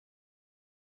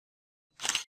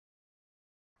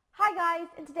Hi guys,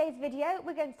 in today's video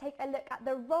we're going to take a look at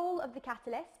the role of the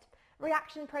catalyst,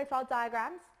 reaction profile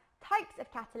diagrams, types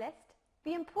of catalyst,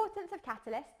 the importance of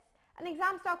catalysts, an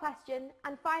exam style question,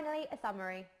 and finally a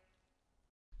summary.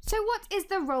 So what is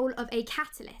the role of a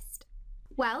catalyst?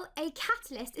 Well, a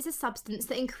catalyst is a substance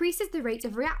that increases the rate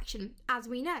of reaction, as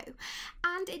we know,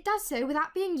 and it does so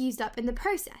without being used up in the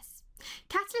process.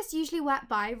 Catalysts usually work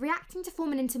by reacting to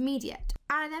form an intermediate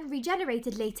and are then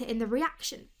regenerated later in the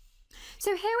reaction.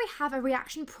 So here we have a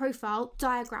reaction profile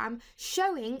diagram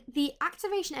showing the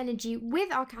activation energy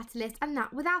with our catalyst and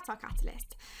that without our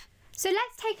catalyst. So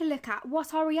let's take a look at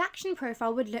what our reaction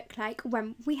profile would look like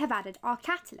when we have added our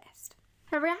catalyst.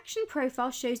 A reaction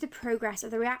profile shows the progress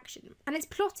of the reaction and it's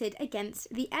plotted against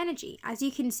the energy, as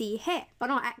you can see here. On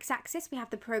our x-axis we have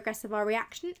the progress of our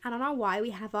reaction and on our y we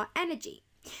have our energy.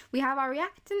 We have our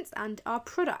reactants and our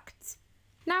products.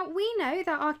 Now we know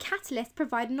that our catalysts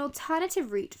provide an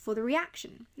alternative route for the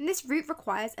reaction, and this route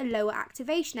requires a lower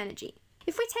activation energy.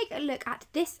 If we take a look at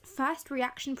this first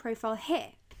reaction profile here,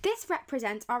 this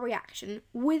represents our reaction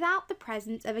without the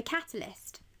presence of a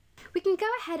catalyst. We can go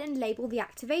ahead and label the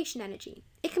activation energy.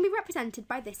 It can be represented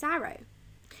by this arrow.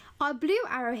 Our blue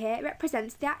arrow here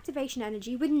represents the activation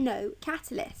energy with no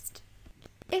catalyst.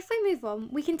 If we move on,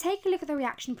 we can take a look at the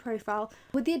reaction profile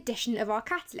with the addition of our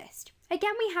catalyst.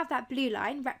 Again, we have that blue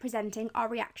line representing our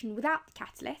reaction without the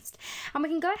catalyst, and we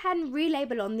can go ahead and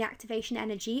relabel on the activation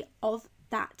energy of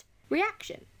that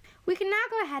reaction. We can now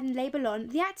go ahead and label on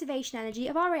the activation energy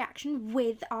of our reaction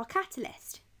with our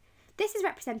catalyst. This is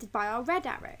represented by our red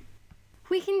arrow.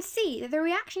 We can see that the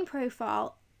reaction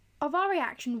profile of our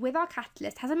reaction with our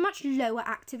catalyst has a much lower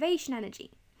activation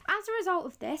energy. As a result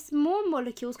of this, more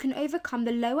molecules can overcome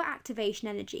the lower activation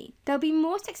energy. There will be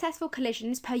more successful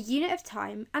collisions per unit of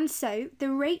time, and so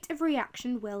the rate of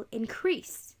reaction will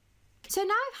increase. So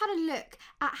now we've had a look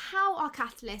at how our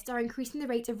catalysts are increasing the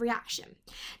rate of reaction.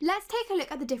 Let's take a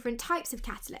look at the different types of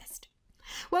catalyst.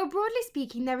 Well, broadly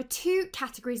speaking, there are two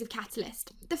categories of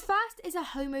catalyst. The first is a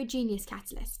homogeneous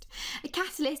catalyst, a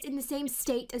catalyst in the same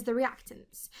state as the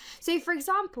reactants. So for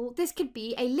example, this could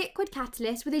be a liquid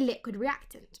catalyst with a liquid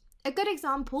reactant. A good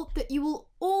example that you will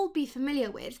all be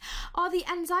familiar with are the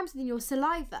enzymes within your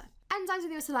saliva. Enzymes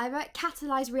within your saliva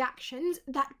catalyze reactions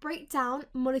that break down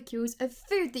molecules of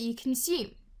food that you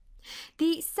consume.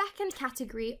 The second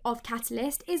category of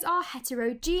catalyst is our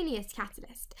heterogeneous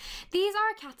catalyst. These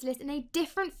are a catalyst in a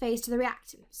different phase to the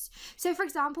reactants. So for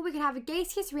example, we could have a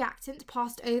gaseous reactant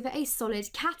passed over a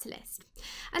solid catalyst.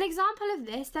 An example of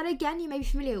this that again you may be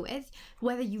familiar with,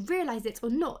 whether you realise it or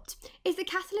not, is the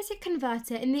catalytic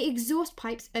converter in the exhaust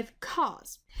pipes of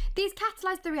cars. These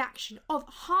catalyse the reaction of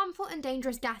harmful and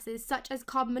dangerous gases such as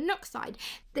carbon monoxide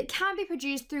that can be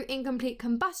produced through incomplete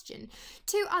combustion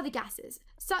to other gases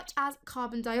such as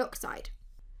carbon dioxide.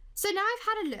 So now I've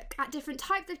had a look at different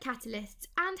types of catalysts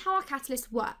and how our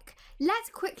catalysts work. Let's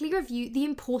quickly review the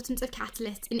importance of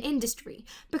catalysts in industry,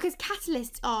 because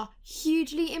catalysts are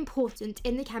hugely important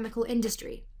in the chemical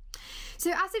industry. So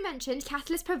as I mentioned,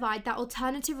 catalysts provide that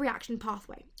alternative reaction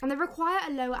pathway and they require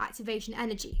a lower activation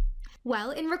energy.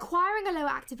 Well, in requiring a lower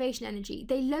activation energy,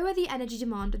 they lower the energy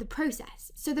demand of the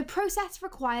process, so the process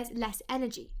requires less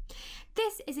energy.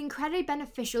 This is incredibly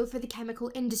beneficial for the chemical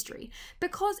industry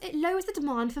because it lowers the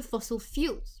demand for fossil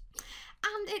fuels.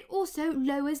 And it also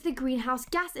lowers the greenhouse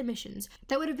gas emissions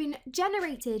that would have been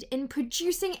generated in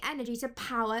producing energy to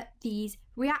power these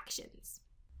reactions.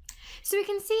 So we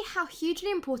can see how hugely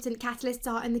important catalysts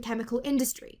are in the chemical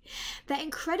industry. They're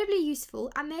incredibly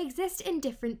useful and they exist in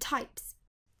different types.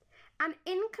 An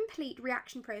incomplete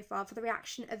reaction profile for the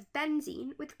reaction of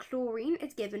benzene with chlorine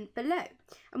is given below,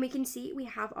 and we can see we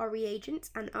have our reagents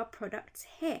and our products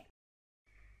here.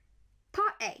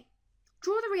 Part A.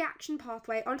 Draw the reaction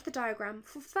pathway onto the diagram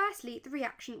for firstly the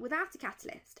reaction without a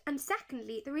catalyst, and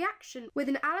secondly the reaction with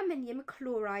an aluminium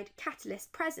chloride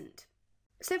catalyst present.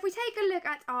 So if we take a look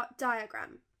at our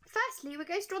diagram, firstly we're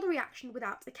going to draw the reaction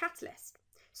without a catalyst.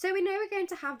 So we know we're going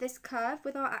to have this curve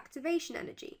with our activation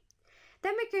energy.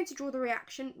 Then we're going to draw the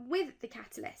reaction with the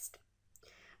catalyst.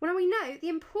 Well, we know the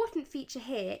important feature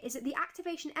here is that the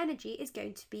activation energy is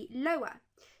going to be lower.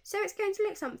 So it's going to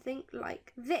look something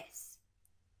like this.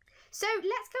 So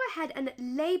let's go ahead and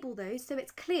label those so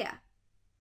it's clear.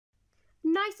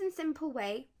 Nice and simple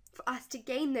way for us to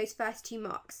gain those first two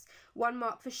marks. One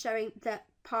mark for showing the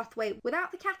pathway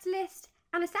without the catalyst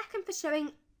and a second for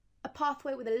showing a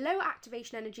pathway with a lower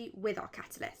activation energy with our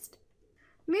catalyst.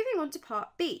 Moving on to part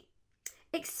B.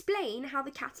 Explain how the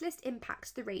catalyst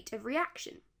impacts the rate of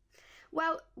reaction.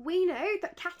 Well, we know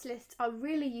that catalysts are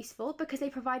really useful because they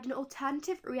provide an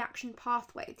alternative reaction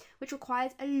pathway which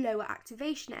requires a lower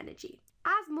activation energy.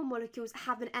 As more molecules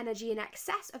have an energy in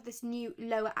excess of this new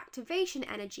lower activation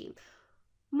energy,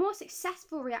 more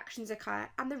successful reactions occur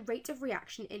and the rate of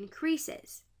reaction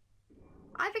increases.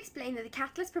 I've explained that the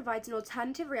catalyst provides an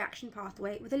alternative reaction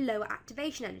pathway with a lower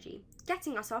activation energy,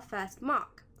 getting us our first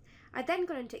mark. I then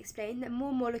got on to explain that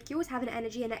more molecules have an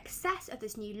energy in excess of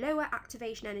this new lower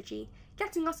activation energy,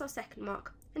 getting us our second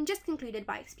mark, and just concluded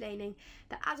by explaining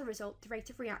that as a result the rate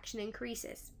of reaction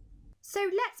increases. So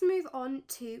let's move on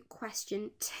to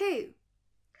question 2.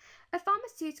 A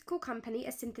pharmaceutical company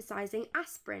is synthesizing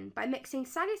aspirin by mixing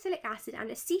salicylic acid and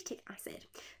acetic acid,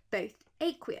 both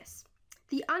aqueous.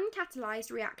 The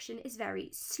uncatalyzed reaction is very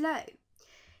slow.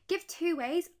 Give 2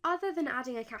 ways other than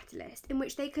adding a catalyst in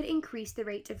which they could increase the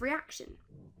rate of reaction.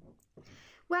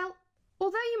 Well,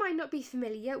 although you might not be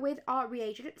familiar with our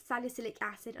reagent salicylic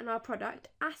acid and our product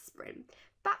aspirin,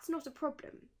 that's not a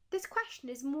problem. This question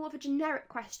is more of a generic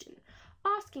question,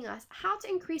 asking us how to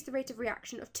increase the rate of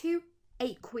reaction of 2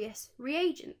 aqueous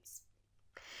reagents.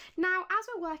 Now, as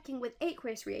we're working with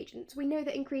aqueous reagents, we know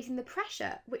that increasing the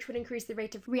pressure, which would increase the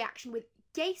rate of reaction with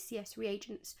gaseous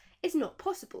reagents, is not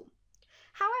possible.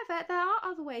 However, there are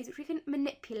other ways which we can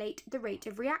manipulate the rate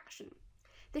of reaction.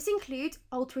 This includes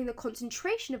altering the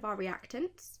concentration of our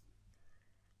reactants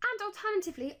and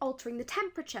alternatively altering the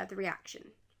temperature of the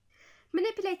reaction.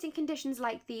 Manipulating conditions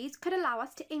like these could allow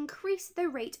us to increase the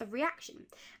rate of reaction,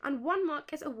 and 1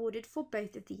 mark is awarded for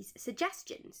both of these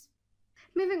suggestions.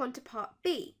 Moving on to part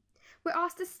B, we're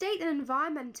asked to state an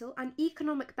environmental and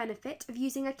economic benefit of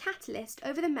using a catalyst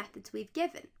over the methods we've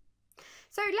given.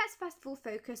 So let's first of all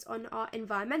focus on our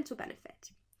environmental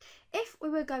benefit. If we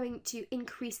were going to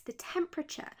increase the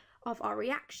temperature of our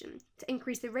reaction, to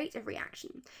increase the rate of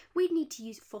reaction, we'd need to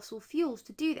use fossil fuels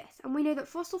to do this, and we know that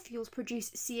fossil fuels produce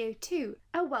CO2,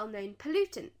 a well-known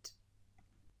pollutant.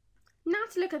 Now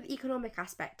to look at the economic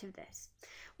aspect of this.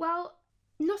 Well,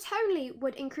 not only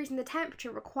would increasing the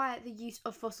temperature require the use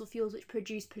of fossil fuels which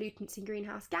produce pollutants and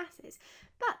greenhouse gases,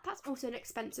 but that's also an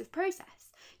expensive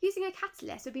process. Using a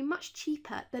catalyst would be much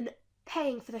cheaper than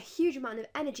paying for the huge amount of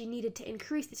energy needed to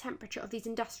increase the temperature of these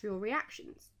industrial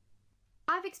reactions.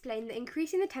 I've explained that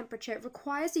increasing the temperature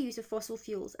requires the use of fossil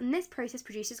fuels, and this process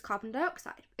produces carbon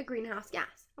dioxide, a greenhouse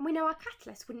gas, and we know our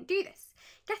catalyst wouldn't do this,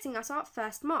 getting us our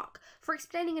first mark for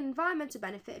explaining an environmental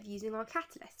benefit of using our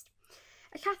catalyst.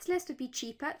 A catalyst would be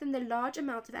cheaper than the large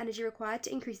amount of energy required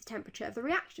to increase the temperature of the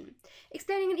reaction,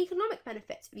 explaining an economic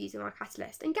benefit of using our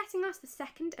catalyst and getting us the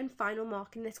second and final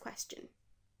mark in this question.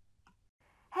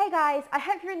 Hey guys, I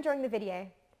hope you're enjoying the video.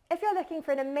 If you're looking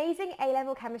for an amazing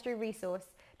A-level chemistry resource,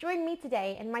 join me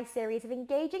today in my series of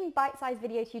engaging bite-sized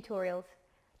video tutorials.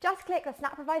 Just click the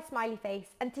SnapRevise smiley face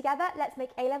and together let's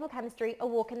make A-level chemistry a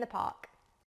walk in the park.